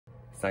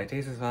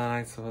Citation is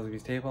not supposed to be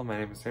stable. My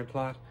name is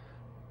Plot.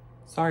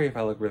 Sorry if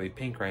I look really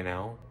pink right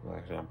now. Well,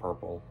 actually, I'm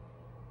purple.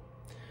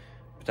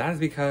 But that is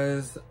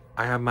because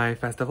I have my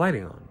festive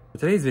lighting on. For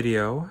today's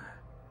video,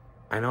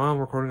 I know I'm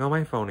recording on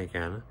my phone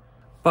again,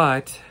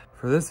 but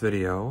for this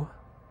video,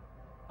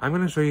 I'm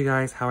going to show you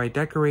guys how I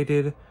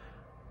decorated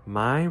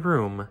my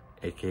room,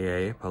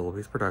 aka Puzzle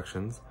Piece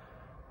Productions,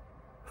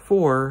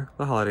 for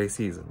the holiday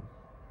season.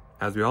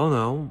 As we all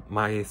know,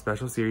 my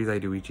special series I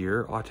do each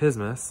year,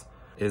 Autismas,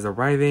 is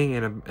arriving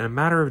in a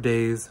matter of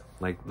days.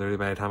 Like literally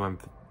by the time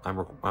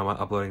I'm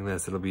uploading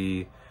this, it'll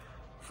be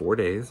 4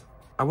 days.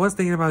 I was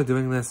thinking about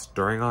doing this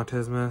during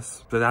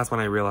Autismas, but that's when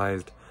I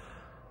realized,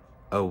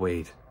 oh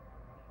wait,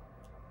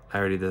 I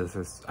already did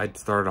this. I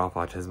started off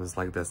Autismas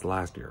like this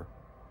last year,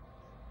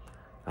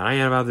 and I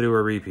am about to do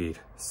a repeat.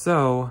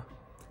 So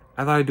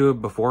I thought I'd do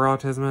it before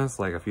Autismas,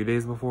 like a few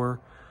days before.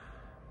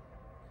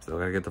 Still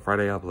gotta get the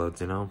Friday uploads,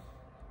 you know?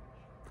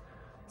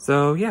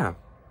 So yeah,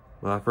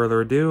 without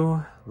further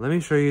ado, let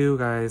me show you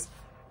guys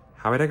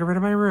how I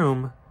decorated my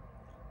room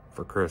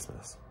for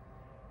Christmas.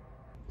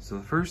 So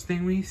the first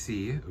thing we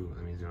see, ooh,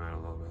 let me zoom out a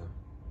little bit.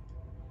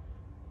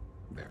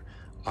 There,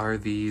 are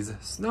these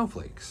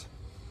snowflakes.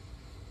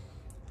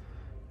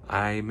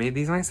 I made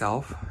these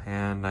myself,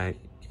 and I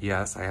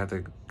had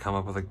to come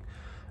up with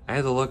I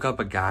had to look up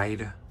a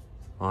guide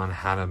on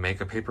how to make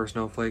a paper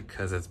snowflake,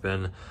 because it's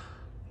been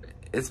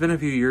a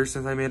few years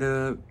since I made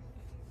a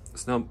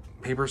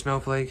paper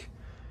snowflake,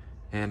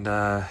 and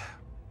the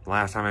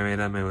last time I made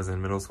them, it was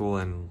in middle school,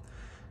 and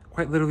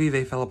quite literally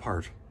they fell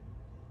apart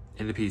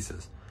into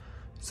pieces.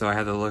 So I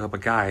had to look up a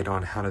guide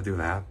on how to do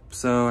that.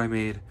 So I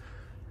made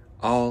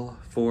all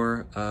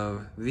 4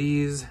 of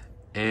these,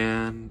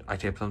 and I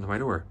taped them to my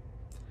door.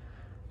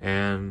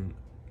 And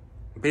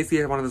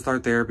basically I wanted to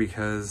start there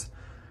because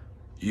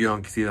you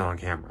don't see that on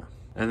camera.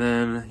 And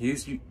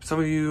then some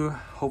of you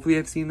hopefully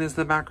have seen this in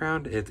the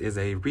background. It is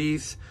a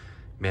wreath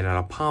made out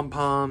of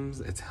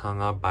pom-poms. It's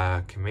hung up by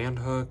a command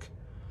hook.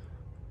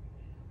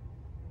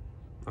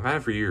 I've had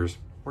it for years.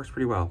 Works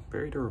pretty well.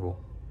 Very durable.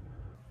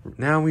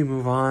 Now we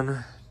move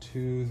on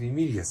to the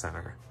media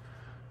center.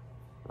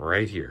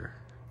 Right here.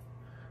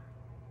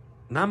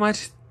 Not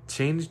much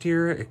changed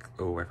here.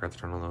 Oh, I forgot to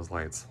turn on those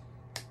lights.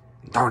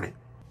 Darn it.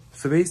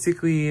 So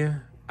basically,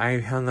 I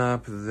hung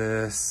up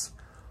this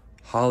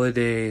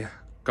holiday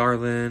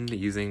garland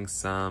using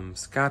some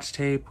Scotch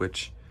tape,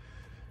 which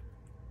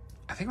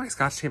I think my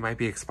Scotch tape might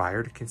be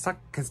expired. Can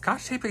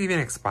Scotch tape even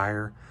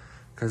expire?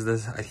 Because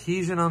this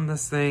adhesion on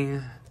this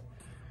thing,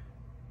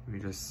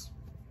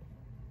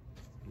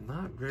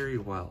 not very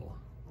well.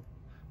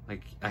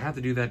 Like, I have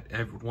to do that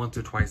once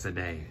or twice a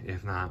day,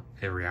 if not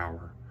every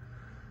hour.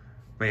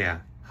 But yeah,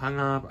 hung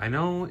up. I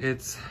know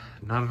it's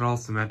not at all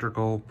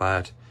symmetrical,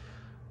 but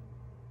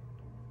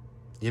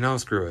you know,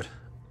 screw it.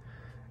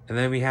 And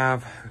then we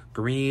have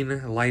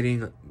green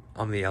lighting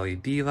on the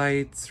LED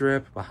light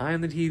strip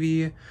behind the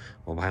TV.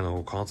 Well, behind the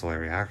whole console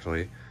area,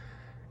 actually.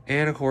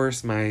 And of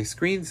course, my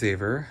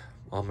screensaver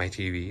on my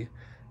TV.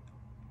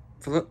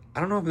 I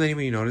don't know if any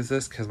of you noticed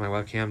this because my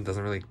webcam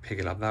doesn't really pick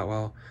it up that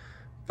well,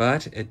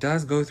 but it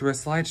does go through a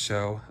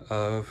slideshow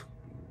of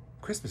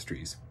Christmas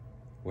trees,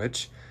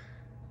 which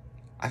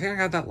I think I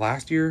got that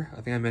last year.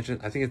 I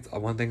think it's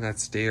one thing that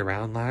stayed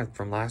around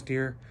from last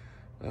year.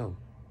 Oh.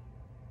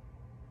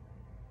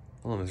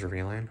 Hello, Mr.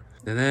 Feline.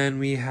 And then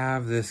we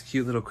have this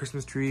cute little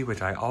Christmas tree,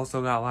 which I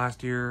also got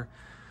last year.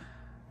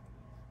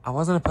 I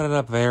was going to put it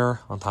up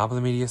there on top of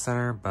the media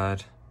center,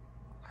 but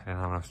I didn't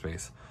have enough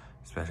space,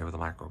 especially with the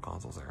micro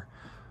consoles there.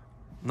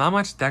 Not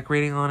much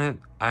decorating on it.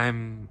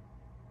 I'm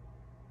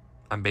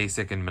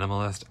basic and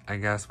minimalist, I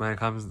guess, when it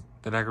comes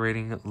to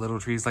decorating little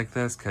trees like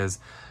this, because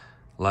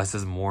less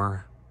is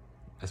more,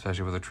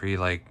 especially with a tree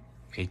like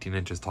 18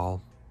 inches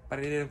tall. But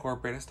I did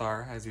incorporate a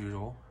star, as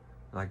usual.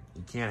 Like,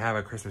 you can't have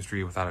a Christmas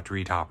tree without a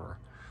tree topper.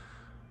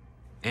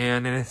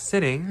 And it is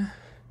sitting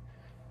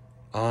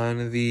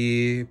on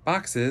the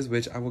boxes,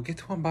 which I will get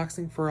to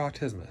unboxing for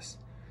Autismas.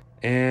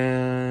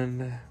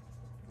 And,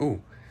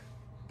 ooh,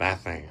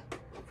 that thing.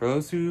 For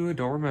those who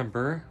don't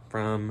remember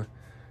from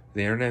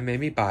the internet made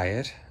me buy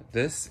it,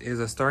 this is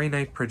a Starry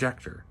Night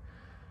projector.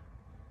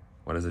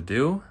 What does it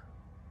do?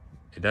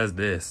 It does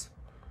this.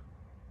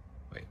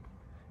 Wait.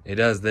 It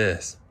does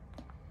this.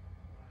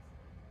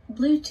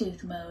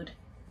 Bluetooth mode.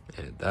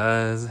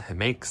 It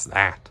makes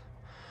that.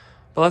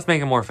 But let's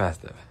make it more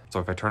festive. So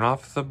if I turn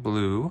off the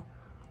blue,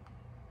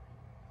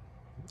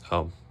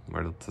 oh,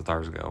 where did the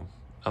stars go?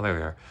 Oh, there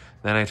they are.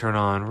 Then I turn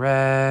on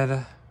red.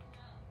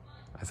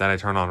 I said I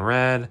turn on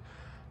red,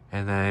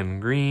 and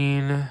then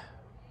green.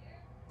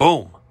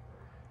 Boom.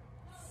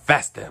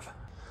 Festive.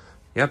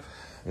 Yep.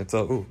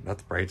 Ooh,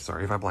 that's bright.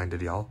 Sorry if I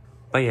blinded y'all.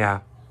 But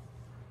yeah,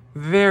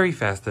 very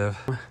festive.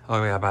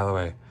 Oh yeah, by the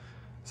way,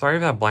 sorry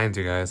if that blinds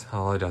you guys.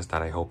 I'll adjust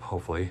that,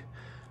 hopefully.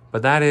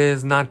 But that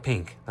is not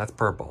pink, that's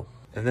purple.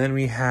 And then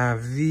we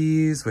have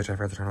these, which I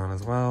forgot to turn on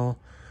as well.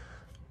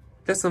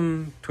 Just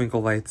some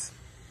twinkle lights.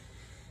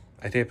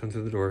 I taped them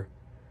to the door.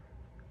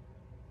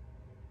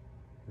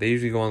 They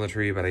usually go on the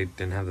tree, but I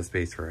didn't have the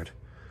space for it.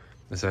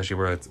 especially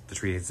where the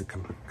tree is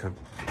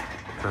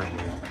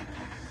currently.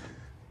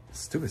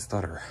 Stupid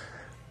stutter.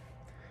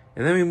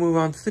 And then we move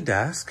on to the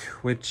desk,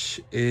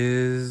 which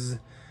is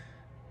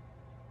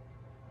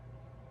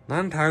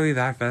not entirely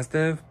that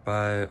festive,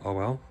 but oh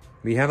well.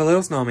 We have a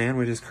little snowman,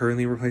 which is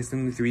currently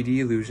replacing the 3D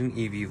Illusion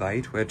EV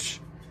light, which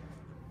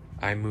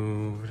I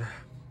moved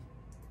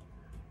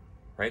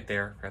right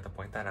there. Forgot to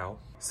point that out.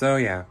 So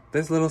yeah,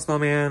 this little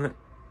snowman,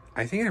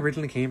 I think it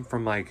originally came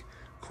from like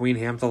Queen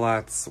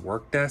Hamsalot's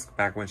work desk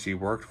back when she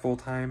worked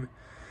full-time.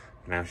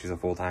 Now she's a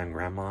full-time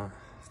grandma,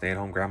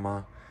 stay-at-home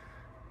grandma.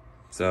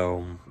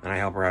 So, and I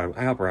help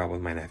her out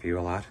with my nephew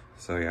a lot.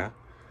 So yeah.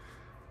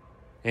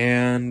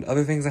 And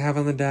other things I have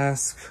on the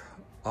desk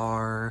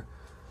are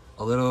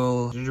a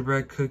little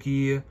gingerbread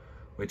cookie,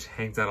 which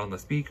hangs out on the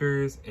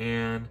speakers,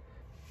 and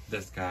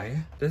this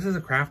guy. This is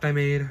a craft I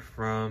made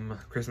from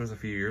Christmas a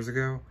few years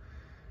ago.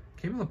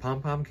 Came with a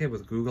pom-pom kit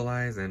with Google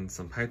eyes and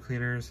some pipe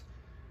cleaners.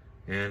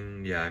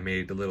 And yeah, I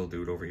made the little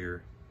dude over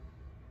here.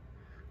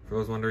 For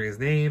those wondering his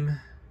name,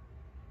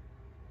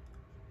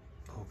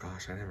 oh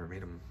gosh, I never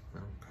made him.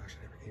 Oh gosh,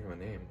 I never gave him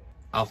a name.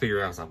 I'll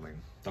figure out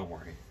something, don't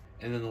worry.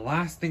 And then the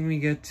last thing we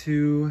get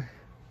to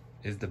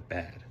is the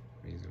bed.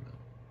 Let me zoom out.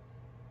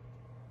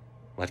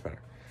 Much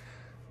better.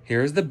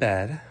 Here's the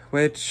bed,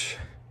 which,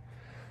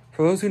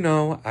 for those who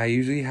know, I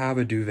usually have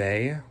a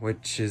duvet,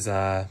 which is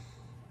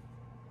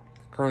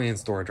currently in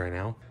storage right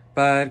now.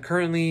 But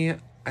currently,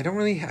 I don't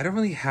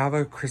really have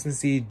a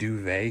Christmassy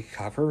duvet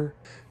cover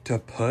to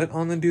put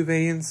on the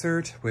duvet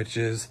insert, which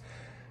is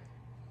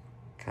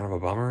kind of a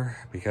bummer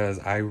because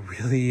I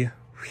really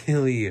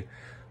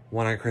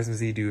want a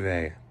Christmassy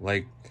duvet.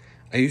 Like,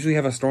 I usually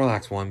have a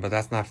Snorlax one, but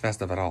that's not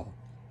festive at all.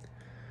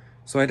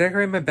 So I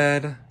decorate my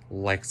bed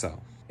like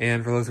so.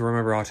 And for those who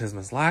remember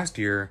Autismas last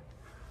year,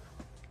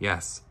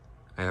 yes,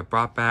 I have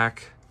brought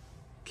back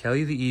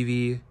Kelly the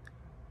Eevee,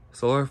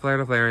 Solar Flare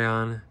the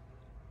Flareon,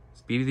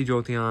 Speedy the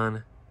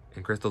Jolteon,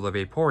 and Crystal the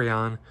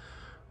Vaporeon,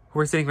 who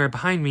were sitting right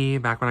behind me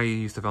back when I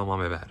used to film on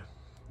my bed.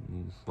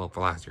 Well,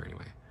 for last year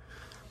anyway.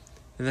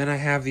 And then I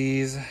have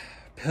these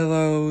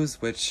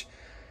pillows, which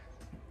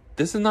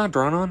this is not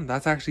drawn on.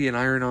 That's actually an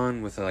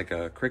iron-on with like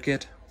a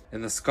cricket.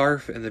 And the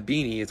scarf and the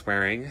beanie it's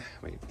wearing,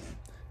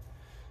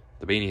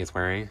 the beanie it's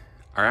wearing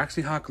are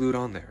actually hot glued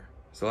on there.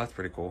 So that's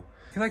pretty cool.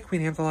 I feel like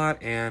Queen Hamsalot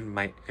and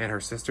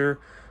her sister,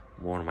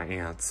 one of my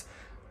aunts,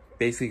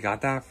 basically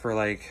got that for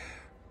like,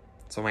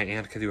 so my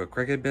aunt could do a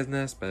cricket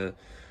business, but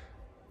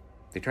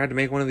they tried to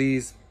make one of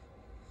these,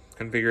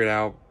 couldn't figure it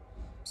out.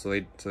 So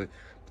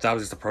that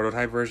was just a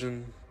prototype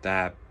version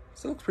that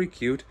still looks pretty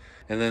cute.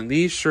 And then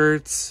these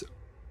shirts,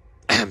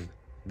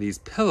 these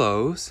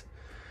pillows,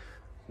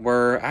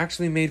 were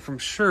actually made from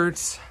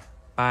shirts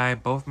by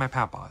both my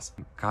papas.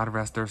 God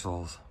rest their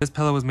souls. This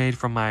pillow was made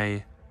from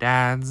my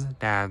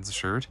dad's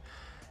shirt,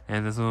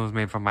 and this one was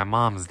made from my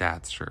mom's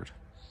dad's shirt.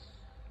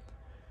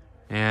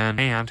 And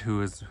my aunt,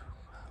 who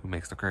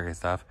makes the cricket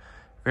stuff,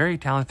 very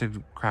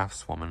talented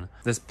craftswoman.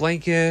 This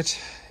blanket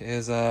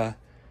is I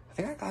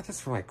think I got this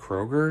from like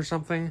Kroger or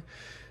something.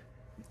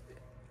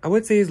 I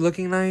would say it's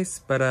looking nice,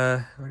 but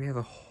I already have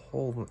a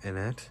hole in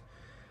it.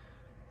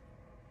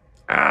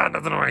 Ah,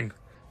 that's annoying.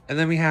 And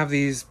then we have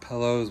these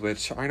pillows,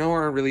 which I know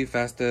aren't really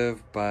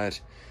festive, but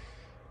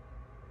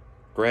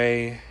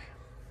gray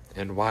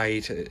and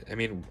white. I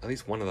mean, at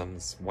least one of them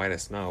is white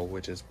as snow,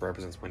 which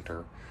represents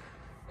winter.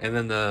 And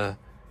then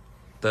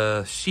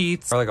the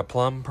sheets are like a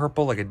plum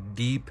purple, like a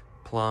deep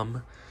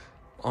plum,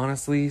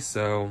 honestly.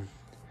 So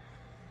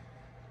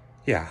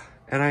yeah.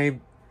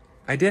 And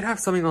I did have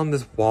something on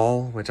this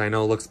wall, which I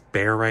know looks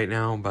bare right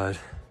now, but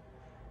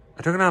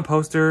I took it on a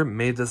poster,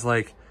 made this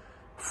like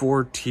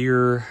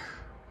 4-tier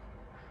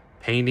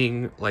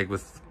painting, like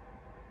with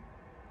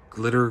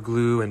glitter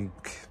glue and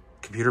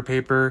computer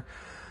paper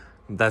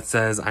that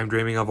says I'm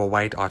dreaming of a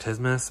white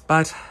Autismas,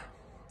 but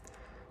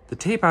the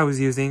tape I was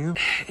using,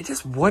 it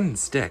just wouldn't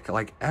stick.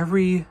 Like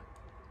every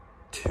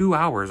 2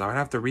 hours I would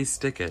have to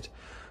re-stick it.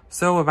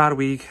 So about a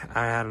week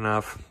I had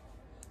enough,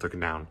 took it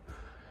down.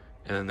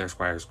 And then there's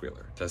Squire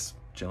Squealer, just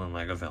chilling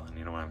like a villain,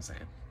 you know what I'm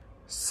saying?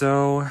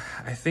 So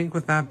I think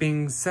with that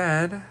being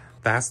said,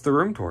 that's the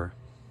room tour.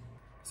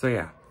 So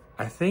yeah,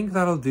 I think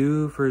that'll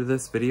do for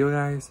this video,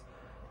 guys.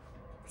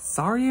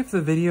 Sorry if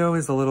the video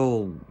is a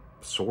little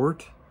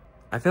short.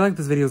 I feel like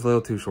this video is a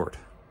little too short.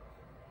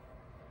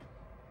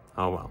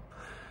 Oh well.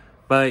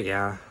 But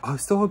yeah, I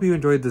still hope you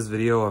enjoyed this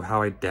video of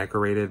how I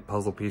decorated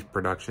Puzzle Piece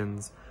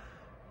Productions,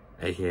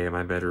 aka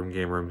my bedroom,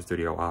 game room,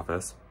 studio,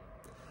 office,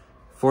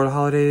 for the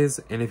holidays.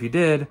 And if you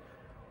did,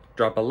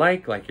 drop a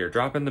like you're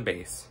dropping the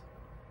bass.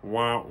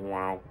 Wow,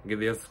 wow. Give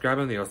the subscribe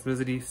and the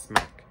Autismicity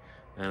smack.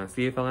 And I'll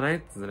see you fellow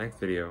knights in the next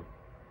video.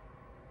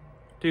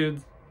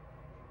 Dudes.